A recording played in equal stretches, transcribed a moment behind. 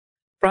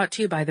Brought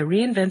to you by the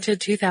reinvented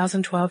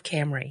 2012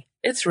 Camry.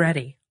 It's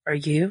ready. Are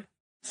you?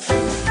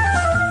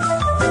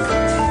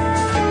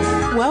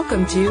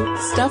 Welcome to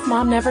Stuff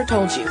Mom Never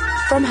Told You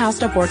from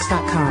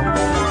HowStuffWorks.com.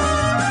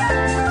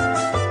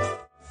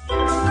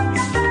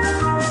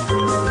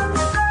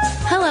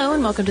 Hello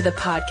and welcome to the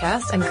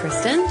podcast. I'm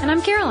Kristen. And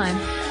I'm Caroline.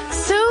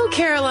 So,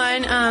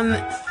 Caroline,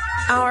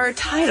 our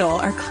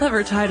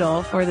clever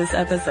title for this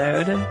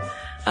episode,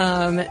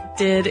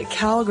 did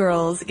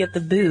Cowgirls Get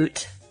the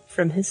Boot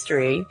from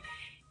History,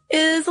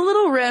 is a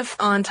little riff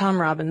on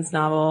Tom Robbins'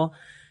 novel,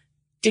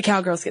 Did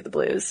Cowgirls Get the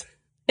Blues?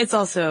 It's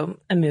also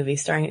a movie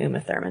starring Uma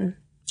Thurman.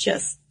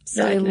 Just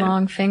really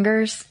long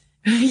fingers.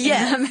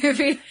 Yes. That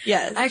movie.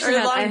 Yes. Actually,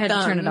 I had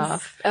to turn it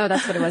off. Oh,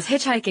 that's what it was.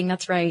 Hitchhiking.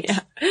 That's right.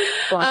 Yeah.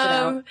 Blocked it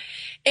out.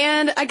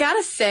 And I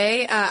gotta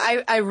say,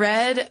 I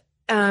read,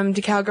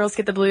 Did Cowgirls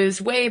Get the Blues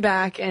way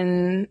back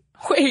in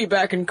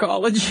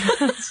college.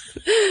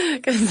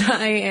 Cause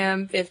I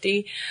am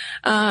 50.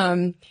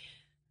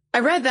 I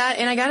read that,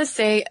 and I gotta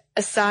say,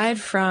 aside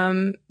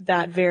from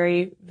that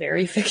very,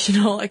 very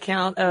fictional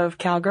account of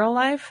cowgirl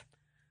life,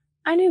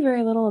 I knew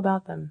very little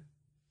about them.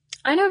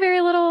 I know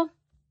very little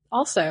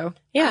also.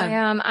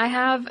 Yeah. I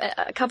have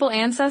a couple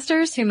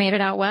ancestors who made it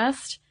out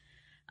west.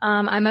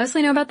 I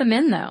mostly know about the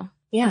men, though.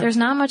 Yeah. There's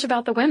not much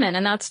about the women,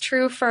 and that's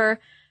true for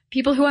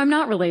people who I'm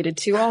not related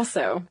to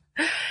also.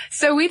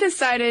 So we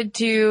decided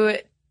to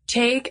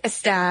take a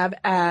stab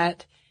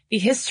at the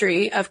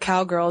history of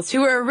cowgirls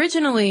who were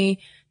originally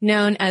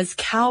known as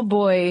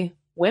cowboy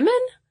women?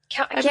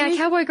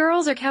 Cowboy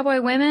girls or cowboy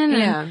women.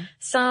 Yeah. And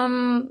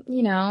some,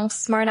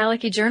 smart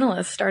alecky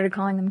journalists started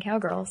calling them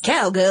cowgirls.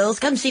 Cowgirls,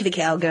 come see the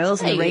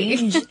cowgirls in the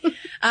range.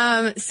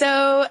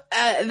 So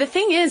the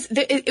thing is,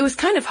 it was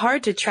kind of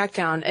hard to track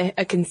down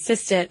a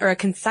consistent, or a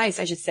concise,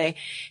 I should say,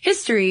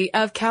 history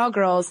of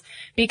cowgirls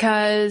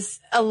because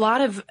a lot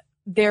of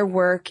their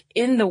work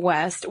in the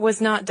West was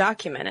not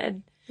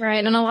documented.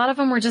 Right. And a lot of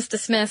them were just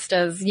dismissed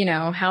as,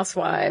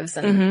 housewives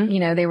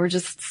and, they were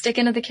just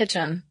sticking to the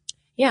kitchen.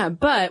 Yeah.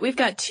 But we've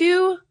got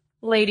two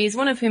ladies,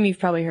 one of whom you've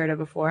probably heard of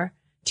before,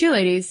 two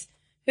ladies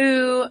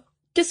who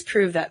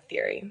disprove that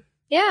theory.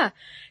 Yeah.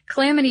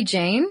 Calamity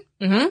Jane,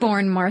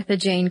 born Martha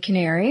Jane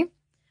Canary,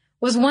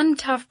 was one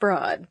tough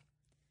broad.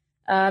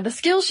 The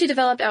skills she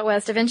developed out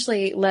west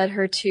eventually led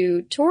her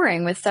to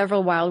touring with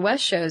several Wild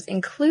West shows,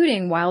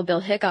 including Wild Bill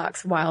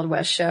Hickok's Wild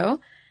West show.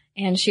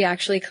 And she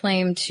actually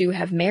claimed to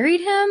have married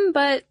him,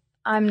 but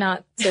I'm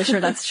not so sure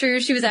that's true.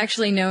 She was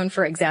actually known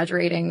for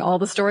exaggerating all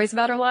the stories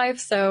about her life,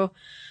 so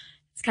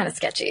it's kind of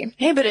sketchy.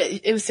 Hey, but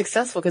it was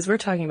successful because we're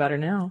talking about her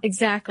now.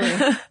 Exactly.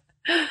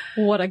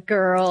 What a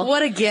girl.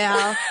 What a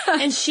gal.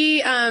 And she,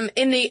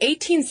 in the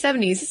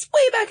 1870s, it's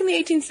way back in the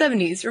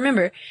 1870s,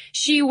 remember,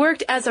 she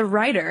worked as a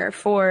writer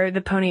for the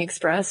Pony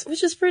Express,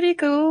 which is pretty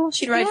cool.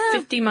 She'd ride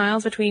 50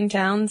 miles between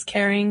towns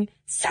carrying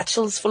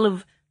satchels full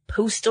of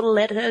postal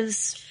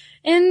letters.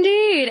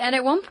 Indeed. And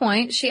at one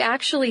point, she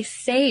actually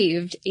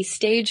saved a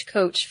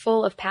stagecoach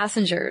full of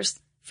passengers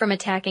from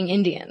attacking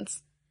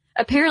Indians.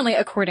 Apparently,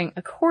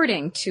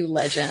 according to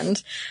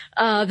legend,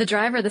 the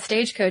driver of the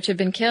stagecoach had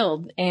been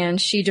killed, and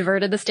she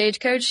diverted the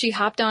stagecoach. She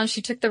hopped on,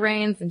 she took the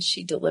reins, and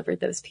she delivered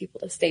those people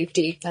to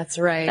safety. That's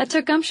right. That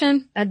took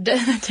gumption.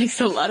 That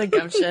takes a lot of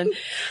gumption.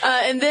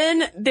 And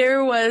then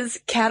there was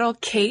Cattle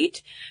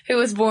Kate, who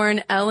was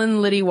born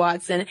Ellen Liddy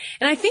Watson.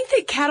 And I think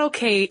that Cattle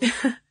Kate...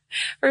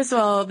 First of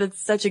all,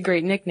 that's such a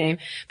great nickname.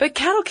 But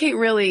Cattle Kate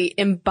really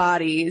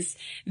embodies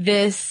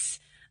this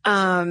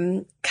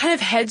kind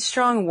of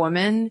headstrong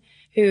woman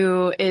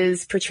who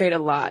is portrayed a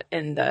lot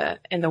in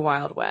the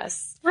Wild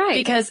West. Right.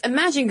 Because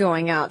imagine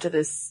going out to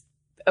this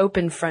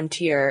open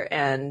frontier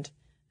and,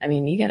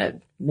 you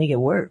gotta make it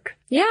work.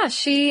 Yeah,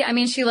 she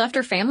left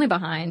her family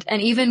behind.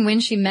 And even when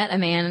she met a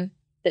man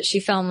that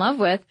she fell in love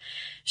with,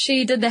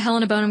 she did the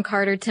Helena Bonham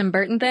Carter, Tim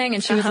Burton thing,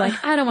 and she was like,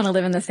 I don't want to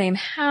live in the same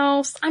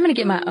house. I'm going to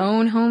get my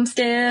own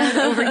homestead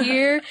over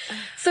here.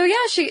 So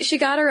yeah, she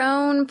got her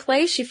own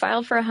place. She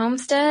filed for a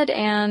homestead,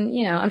 and,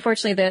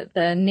 unfortunately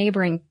the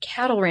neighboring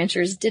cattle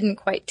ranchers didn't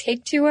quite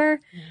take to her.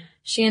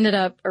 She ended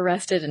up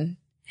arrested and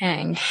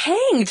hanged.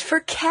 Hanged for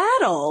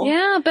cattle?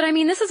 Yeah, but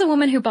this is a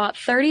woman who bought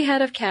 30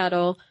 head of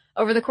cattle.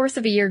 Over the course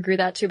of a year, grew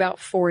that to about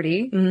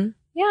 40. Mm-hmm.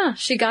 Yeah,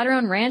 she got her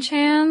own ranch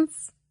hands.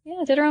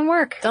 Yeah, did her own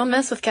work. Don't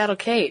mess with Cattle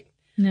Kate.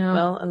 No.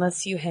 Well,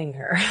 unless you hang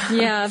her.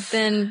 Yeah,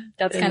 then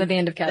that's kind of the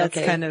end of Cattle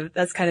Kate.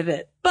 That's kind of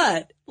it.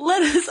 But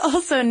let us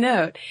also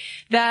note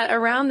that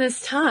around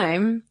this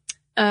time,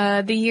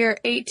 the year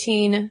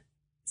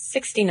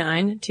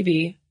 1869 to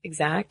be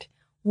exact,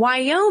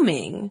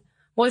 Wyoming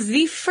was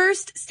the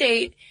first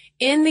state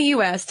in the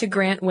U.S. to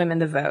grant women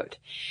the vote.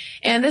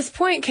 And this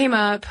point came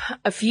up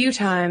a few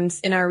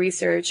times in our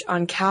research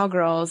on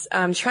cowgirls,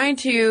 trying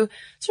to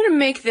sort of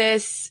make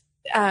this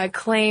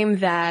claim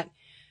that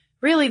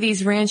really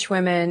these ranch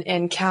women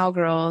and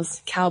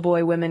cowgirls,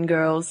 cowboy women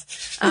girls,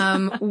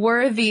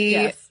 were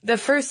the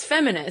first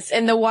feminists.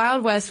 And the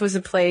Wild West was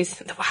a place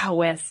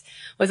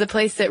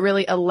that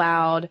really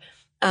allowed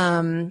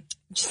some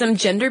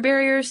gender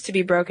barriers to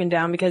be broken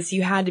down because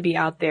you had to be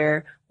out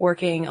there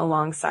working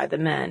alongside the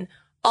men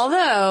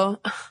Although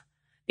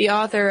the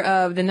author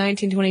of the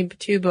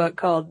 1922 book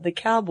called The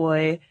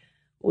Cowboy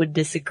would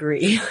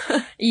disagree.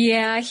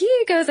 Yeah, he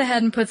goes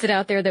ahead and puts it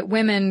out there that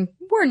women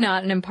were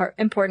not an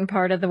important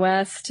part of the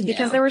West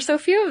because there were so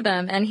few of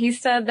them. And he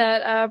said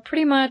that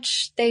pretty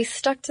much they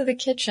stuck to the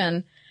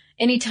kitchen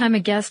anytime a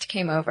guest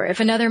came over. If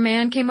another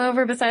man came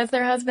over besides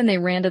their husband, they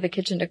ran to the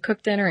kitchen to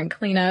cook dinner and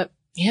clean up.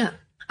 Yeah.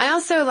 I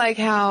also like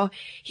how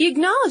he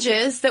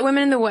acknowledges that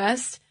women in the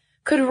West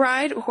could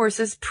ride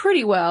horses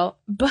pretty well,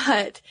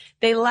 but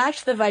they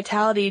lacked the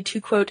vitality to,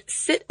 quote,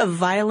 sit a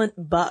violent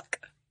buck.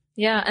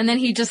 Yeah, and then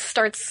he just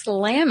starts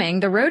slamming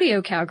the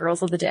rodeo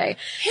cowgirls of the day,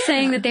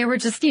 saying that they were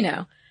just,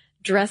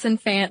 dressing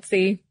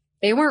fancy.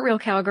 They weren't real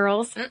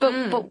cowgirls.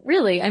 But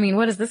really, I mean,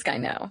 what does this guy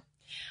know?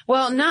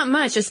 Well, not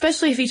much,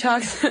 especially if he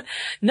talks,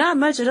 not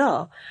much at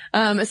all.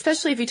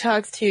 Especially if he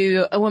talks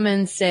to a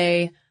woman,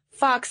 say,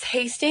 Fox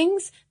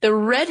Hastings, the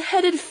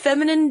red-headed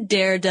feminine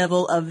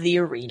daredevil of the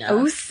arena.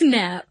 Oh,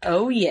 snap.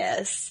 Oh,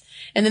 yes.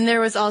 And then there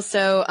was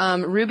also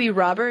Ruby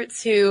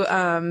Roberts, who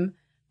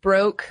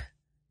broke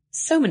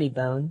so many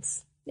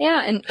bones.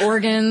 Yeah, and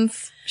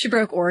organs. She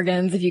broke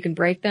organs. If you can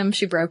break them,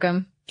 she broke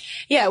them.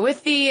 Yeah,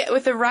 with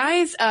the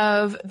rise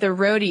of the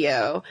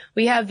rodeo,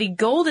 we have the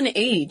golden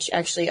age,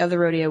 actually, of the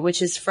rodeo,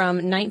 which is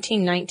from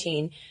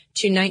 1919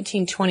 to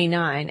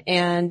 1929.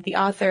 And the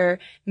author,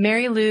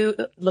 Mary Lou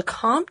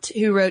Lecomte,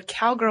 who wrote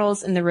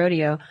Cowgirls in the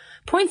Rodeo,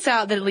 points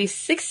out that at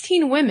least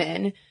 16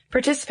 women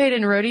participated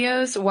in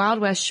rodeos, Wild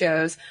West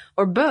shows,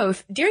 or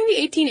both during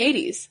the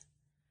 1880s.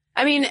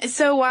 I mean,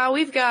 so while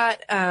we've got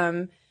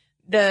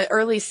the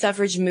early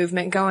suffrage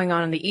movement going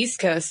on the East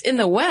Coast, in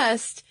the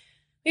West,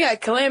 we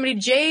got Calamity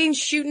Jane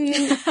shooting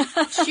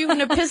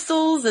the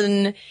pistols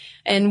and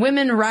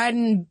women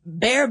riding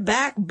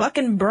bareback,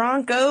 bucking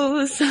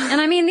broncos.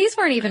 And I mean, these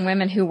weren't even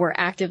women who were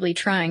actively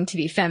trying to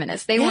be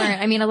feminists. They weren't,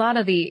 I mean, a lot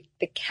of the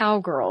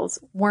cowgirls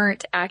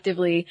weren't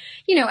actively,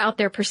 out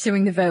there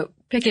pursuing the vote,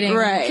 picketing,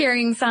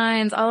 carrying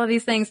signs, all of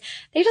these things.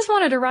 They just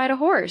wanted to ride a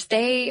horse.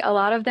 A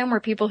lot of them were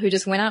people who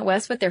just went out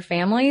west with their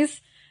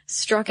families,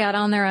 struck out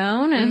on their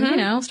own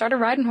and, started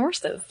riding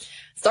horses.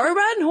 Started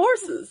riding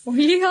horses.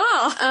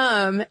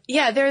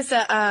 Yeah. There's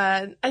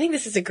I think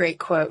this is a great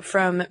quote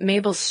from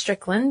Mabel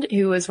Strickland,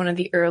 who was one of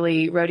the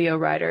early rodeo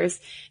riders.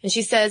 And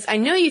she says, "I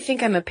know you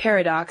think I'm a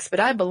paradox, but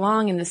I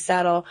belong in the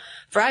saddle,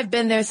 for I've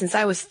been there since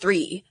I was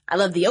 3. I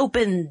love the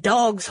open,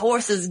 dogs,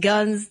 horses,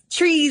 guns,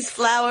 trees,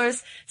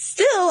 flowers.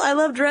 Still, I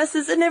love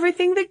dresses and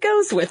everything that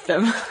goes with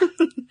them."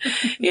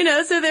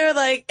 So they're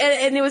like,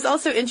 and it was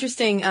also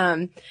interesting,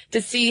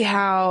 to see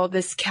how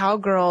this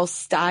cowgirl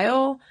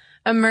style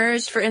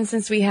emerged. For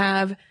instance, we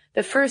have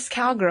the first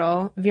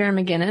cowgirl, Vera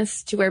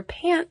McGinnis, to wear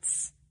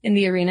pants in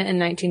the arena in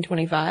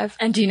 1925.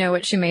 And do you know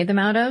what she made them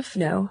out of?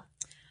 No.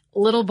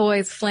 Little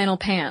boys' flannel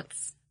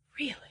pants.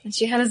 Really? And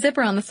she had a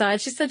zipper on the side.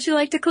 She said she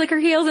liked to click her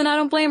heels, and I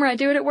don't blame her. I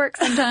do it at work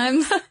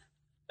sometimes.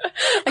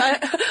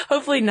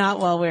 Hopefully not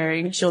while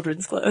wearing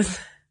children's clothes.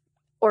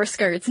 Or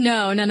skirts.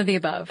 No, none of the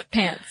above.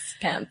 Pants.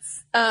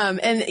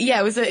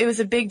 It was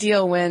a big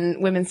deal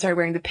when women started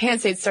wearing the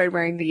pants. They started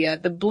wearing the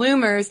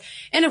bloomers.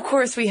 And of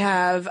course we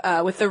have,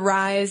 with the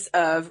rise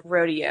of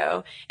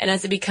rodeo and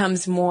as it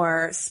becomes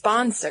more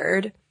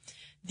sponsored,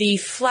 the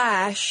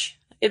flash,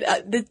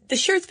 the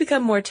shirts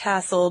become more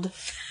tasseled.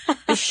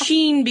 The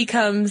sheen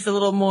becomes a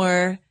little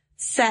more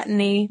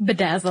satiny.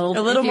 Bedazzled.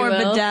 A little more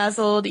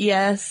bedazzled.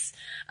 Yes.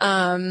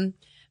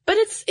 But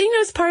it's,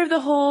 it's part of the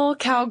whole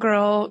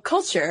cowgirl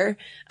culture.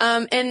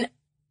 And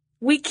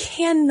we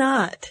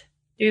cannot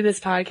do this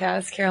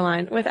podcast,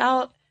 Caroline,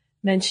 without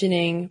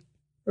mentioning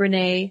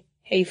Renee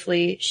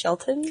Hafley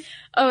Shelton.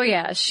 Oh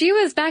yeah. She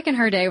was, back in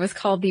her day, was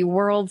called the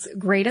world's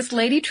greatest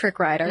lady trick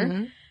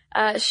rider.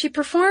 Mm-hmm. She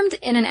performed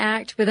in an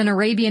act with an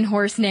Arabian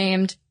horse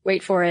named,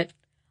 wait for it,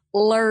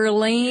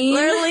 Lurleen,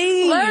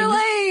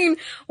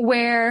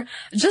 where,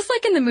 just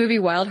like in the movie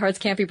Wild Hearts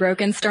Can't Be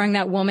Broken, starring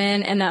that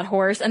woman and that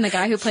horse and the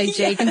guy who played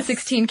Jake in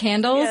 16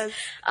 Candles,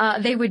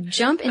 they would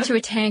jump into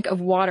a tank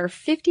of water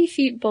 50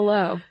 feet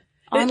below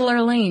on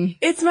Lurleen.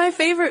 It's my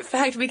favorite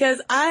fact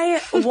because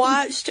I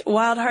watched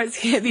Wild Hearts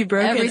Can't Be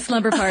Broken every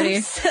slumber party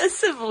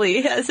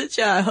obsessively as a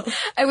child.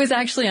 I was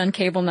actually on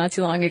cable not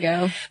too long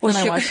ago when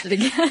I watched it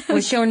again.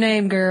 What's your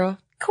name, girl?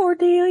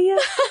 Cordelia.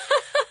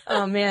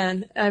 Oh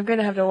man, I'm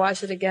gonna have to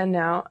watch it again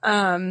now.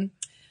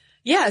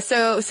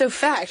 So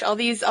fact, all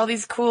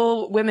these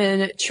cool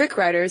women trick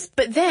riders.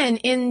 But then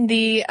in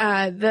the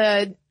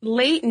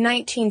late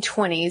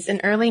 1920s and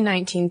early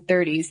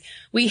 1930s,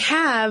 we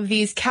have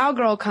these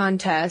cowgirl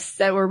contests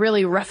that were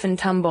really rough and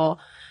tumble,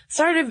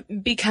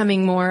 started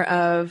becoming more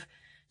of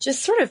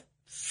just sort of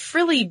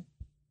frilly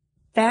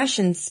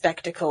fashion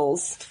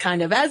spectacles,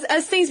 kind of.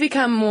 As things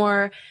become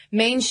more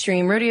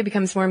mainstream, rodeo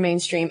becomes more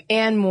mainstream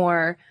and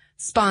more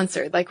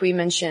sponsored, like we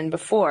mentioned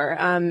before.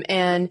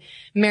 And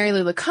Mary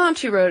Lou Lecomte,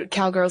 who wrote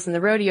Cowgirls in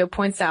the Rodeo,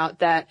 points out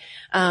that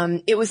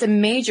it was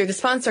the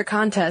sponsor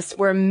contests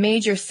were a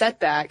major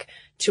setback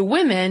to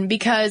women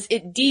because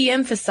it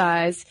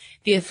de-emphasized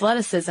the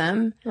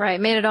athleticism.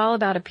 Right, made it all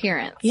about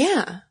appearance.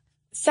 Yeah.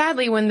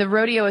 sadly, when the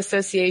Rodeo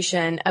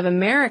Association of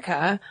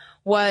America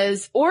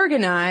was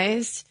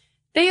organized,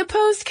 they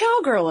opposed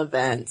cowgirl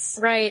events.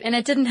 Right, and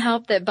it didn't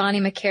help that Bonnie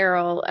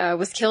McCarroll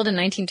was killed in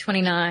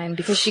 1929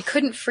 because she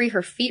couldn't free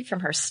her feet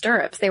from her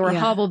stirrups. They were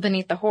hobbled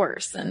beneath the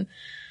horse, and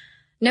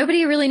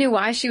nobody really knew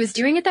why she was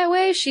doing it that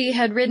way. She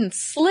had ridden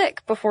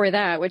slick before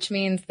that, which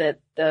means that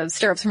the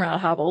stirrups were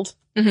not hobbled.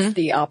 It's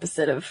the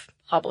opposite of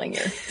hobbling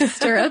your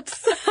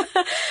stirrups.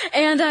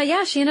 And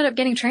she ended up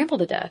getting trampled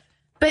to death.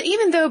 But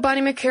even though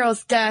Bonnie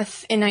McCarroll's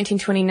death in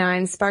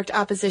 1929 sparked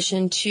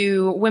opposition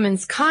to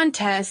women's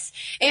contests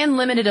and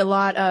limited a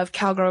lot of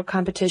cowgirl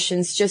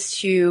competitions just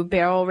to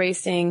barrel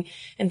racing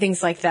and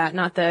things like that,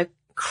 not the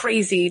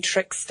crazy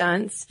trick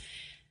stunts,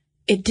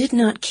 it did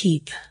not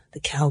keep the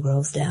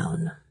cowgirls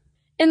down.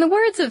 In the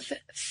words of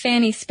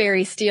Fanny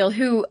Sperry Steele,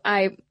 who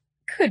I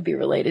could be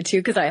related to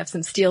because I have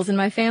some Steeles in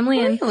my family.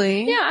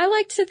 Really? And yeah, I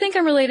like to think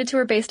I'm related to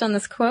her based on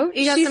this quote.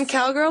 You got some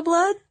cowgirl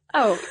blood?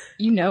 Oh,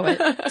 you know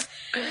it.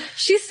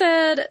 She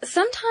said,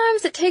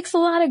 "Sometimes it takes a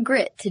lot of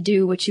grit to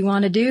do what you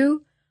want to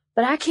do,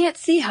 but I can't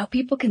see how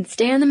people can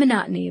stand the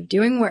monotony of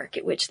doing work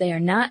at which they are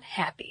not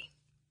happy.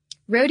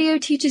 Rodeo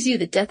teaches you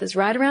that death is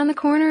right around the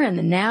corner and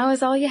the now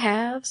is all you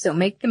have, so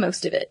make the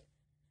most of it."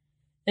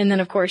 And then,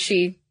 of course,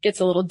 she gets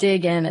a little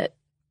dig in at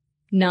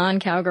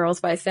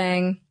non-cowgirls by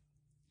saying,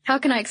 "How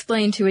can I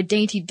explain to a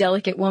dainty,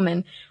 delicate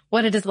woman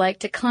what it is like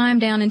to climb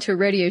down into a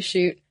rodeo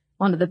chute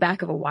onto the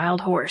back of a wild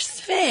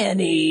horse?"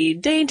 Fanny,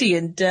 dainty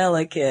and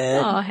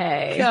delicate. Oh,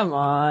 hey. Come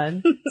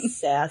on.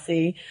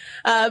 Sassy.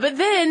 But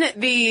then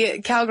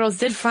the cowgirls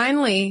did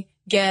finally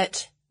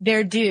get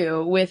their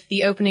due with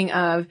the opening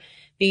of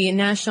the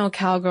National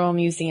Cowgirl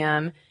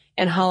Museum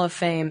and Hall of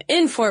Fame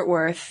in Fort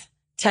Worth,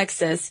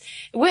 Texas,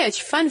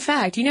 which, fun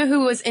fact, you know who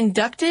was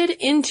inducted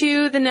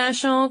into the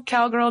National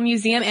Cowgirl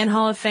Museum and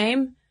Hall of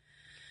Fame?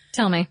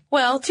 Tell me.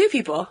 Well, two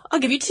people. I'll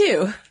give you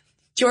two.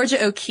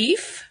 Georgia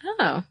O'Keeffe.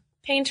 Oh.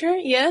 Painter,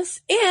 yes.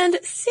 And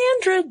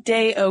Sandra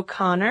Day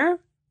O'Connor.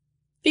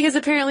 Because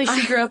apparently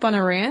she grew up on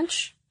a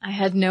ranch. I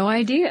had no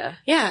idea.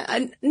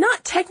 Yeah.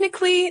 Not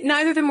technically,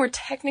 neither of them were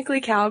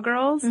technically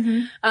cowgirls.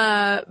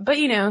 But,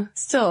 you know,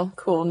 still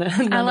cool.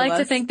 I like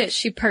to think that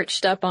she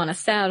perched up on a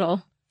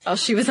saddle while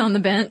she was on the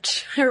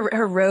bench.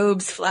 Her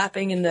robes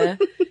flapping in the,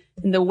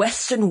 in the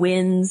western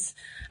winds.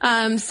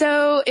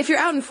 So if you're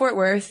out in Fort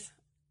Worth,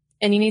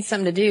 and you need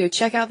something to do,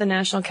 check out the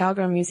National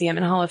Cowgirl Museum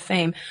and Hall of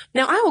Fame.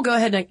 Now, I will go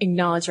ahead and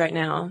acknowledge right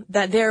now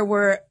that there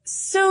were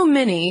so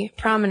many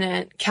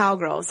prominent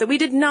cowgirls that we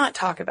did not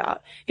talk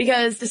about.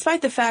 Because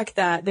despite the fact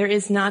that there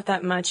is not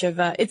that much of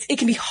it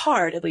can be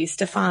hard, at least,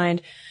 to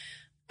find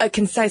a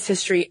concise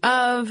history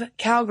of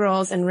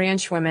cowgirls and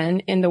ranch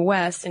women in the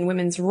West and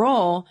women's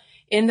role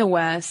in the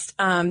West.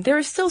 There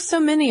are still so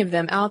many of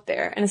them out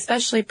there, and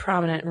especially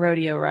prominent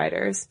rodeo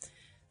riders.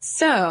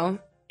 So,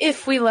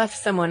 if we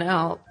left someone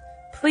out,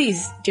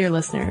 please, dear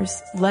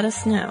listeners, let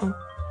us know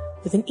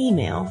with an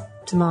email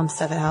to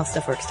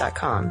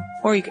momstuff@howstuffworks.com.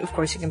 Or, of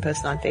course, you can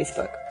post it on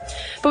Facebook.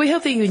 But we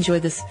hope that you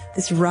enjoyed this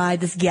ride,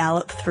 this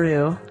gallop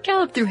through.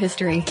 Gallop through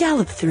history.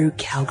 Gallop through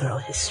cowgirl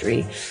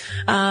history.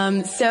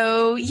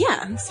 So,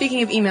 yeah,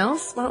 speaking of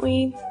emails, why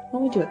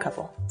don't we do a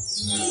couple?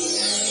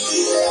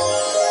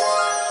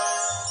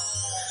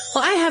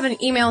 Well, I have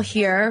an email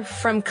here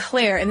from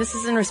Claire, and this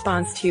is in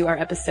response to our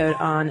episode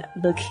on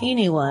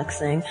bikini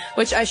waxing,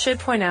 which I should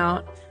point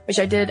out,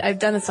 I've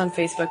done this on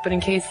Facebook, but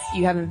in case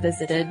you haven't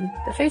visited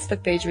the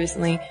Facebook page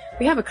recently,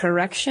 we have a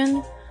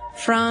correction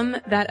from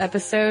that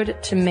episode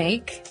to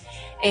make.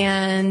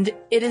 And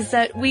it is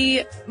that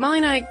Molly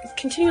and I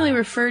continually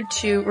referred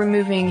to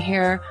removing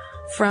hair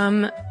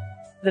from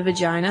the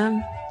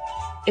vagina.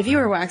 If you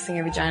were waxing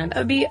your vagina, that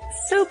would be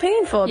so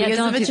painful because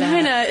the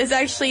vagina is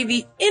actually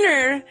the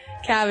inner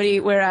cavity,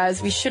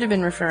 whereas we should have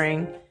been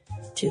referring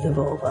to the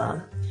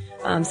vulva.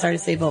 I'm sorry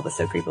to say vulva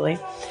so creepily.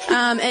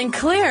 And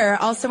Claire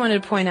also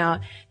wanted to point out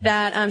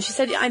that she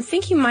said, "I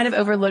think you might have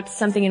overlooked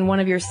something in one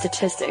of your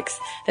statistics,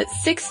 that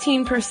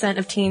 16%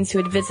 of teens who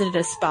had visited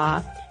a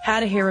spa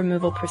had a hair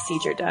removal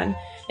procedure done."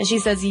 And she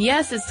says,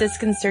 "Yes, it's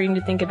disconcerting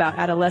to think about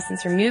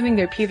adolescents removing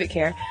their pubic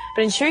hair,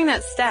 but in sharing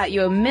that stat,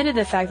 you omitted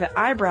the fact that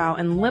eyebrow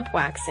and lip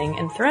waxing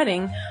and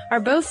threading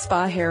are both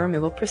spa hair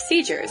removal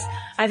procedures.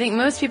 I think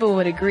most people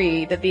would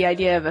agree that the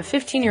idea of a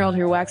 15-year-old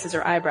who waxes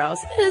her eyebrows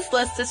is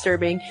less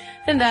disturbing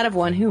than that of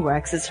one who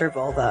waxes her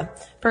vulva.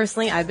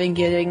 Personally, I've been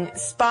getting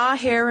spa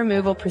hair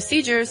removal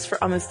procedures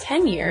for almost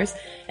 10 years,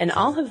 and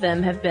all of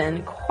them have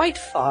been quite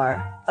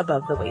far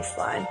above the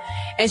waistline."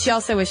 And she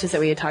also wishes that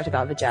we had talked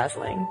about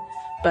vajazzling.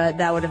 But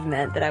that would have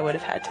meant that I would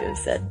have had to have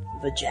said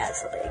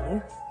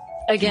vajazzling.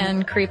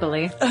 Again,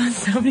 creepily.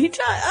 So many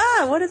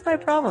times. What is my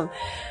problem?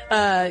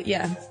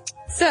 Yeah.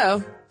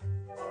 So,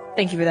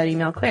 thank you for that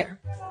email, Claire.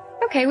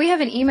 Okay, we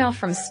have an email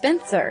from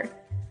Spencer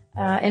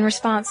in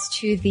response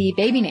to the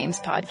Baby Names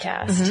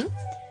podcast.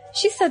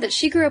 She said that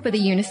she grew up with a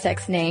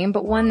unisex name,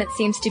 but one that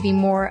seems to be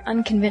more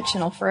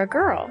unconventional for a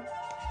girl.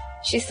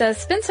 She says,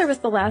 "Spencer was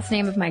the last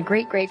name of my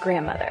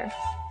great-great-grandmother.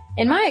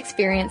 In my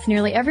experience,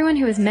 nearly everyone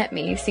who has met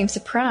me seems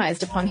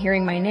surprised upon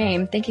hearing my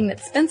name, thinking that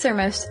Spencer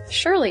most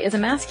surely is a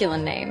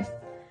masculine name.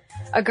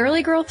 A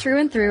girly girl through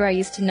and through, I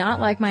used to not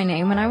like my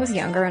name when I was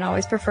younger and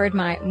always preferred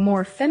my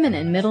more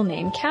feminine middle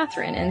name,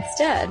 Catherine,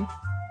 instead.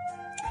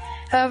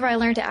 However, I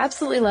learned to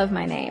absolutely love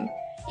my name.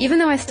 Even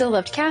though I still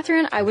loved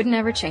Catherine, I would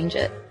never change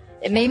it.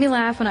 It made me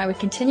laugh when I would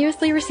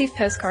continuously receive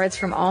postcards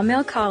from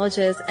all-male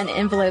colleges and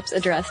envelopes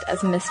addressed as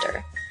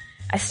Mr.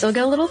 I still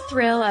get a little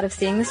thrill out of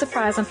seeing the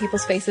surprise on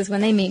people's faces when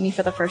they meet me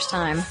for the first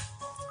time,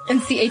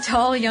 and see a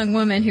tall young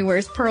woman who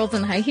wears pearls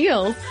and high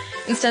heels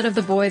instead of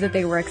the boy that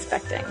they were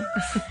expecting.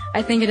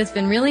 I think it has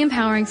been really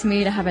empowering to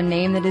me to have a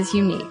name that is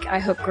unique. I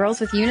hope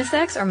girls with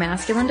unisex or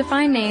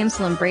masculine-defined names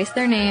will embrace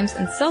their names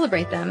and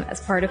celebrate them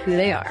as part of who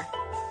they are.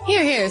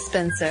 Here, here,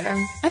 Spencer.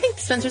 I think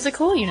Spencer's a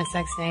cool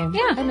unisex name.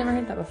 Yeah. I've never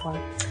heard that before.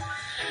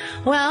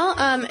 Well,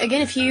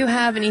 again, if you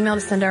have an email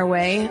to send our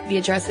way, the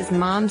address is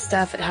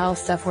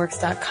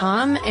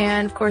momstuff@howstuffworks.com.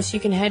 And, of course, you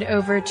can head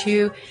over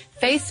to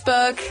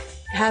Facebook.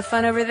 Have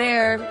fun over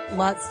there.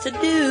 Lots to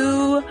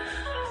do.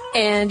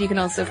 And you can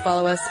also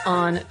follow us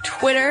on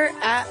Twitter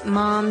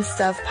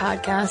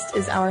 @MomStuffPodcast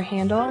is our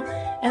handle.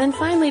 And then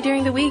finally,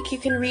 during the week, you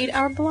can read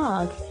our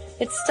blog.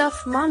 It's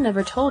Stuff Mom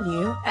Never Told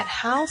You at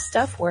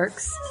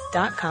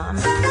HowStuffWorks.com.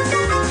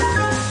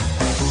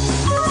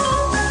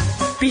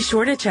 Be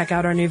sure to check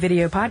out our new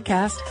video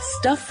podcast,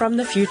 Stuff from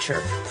the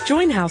Future.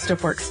 Join How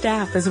Stuff Works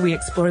staff as we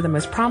explore the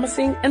most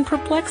promising and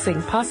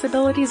perplexing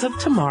possibilities of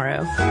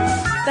tomorrow.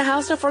 The How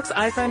Stuff Works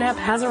iPhone app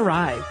has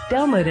arrived.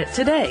 Download it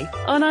today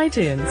on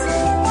iTunes.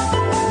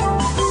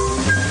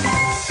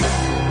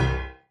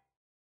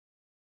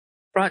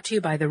 Brought to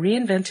you by the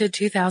reinvented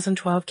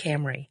 2012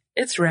 Camry.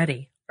 It's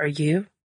ready. Are you?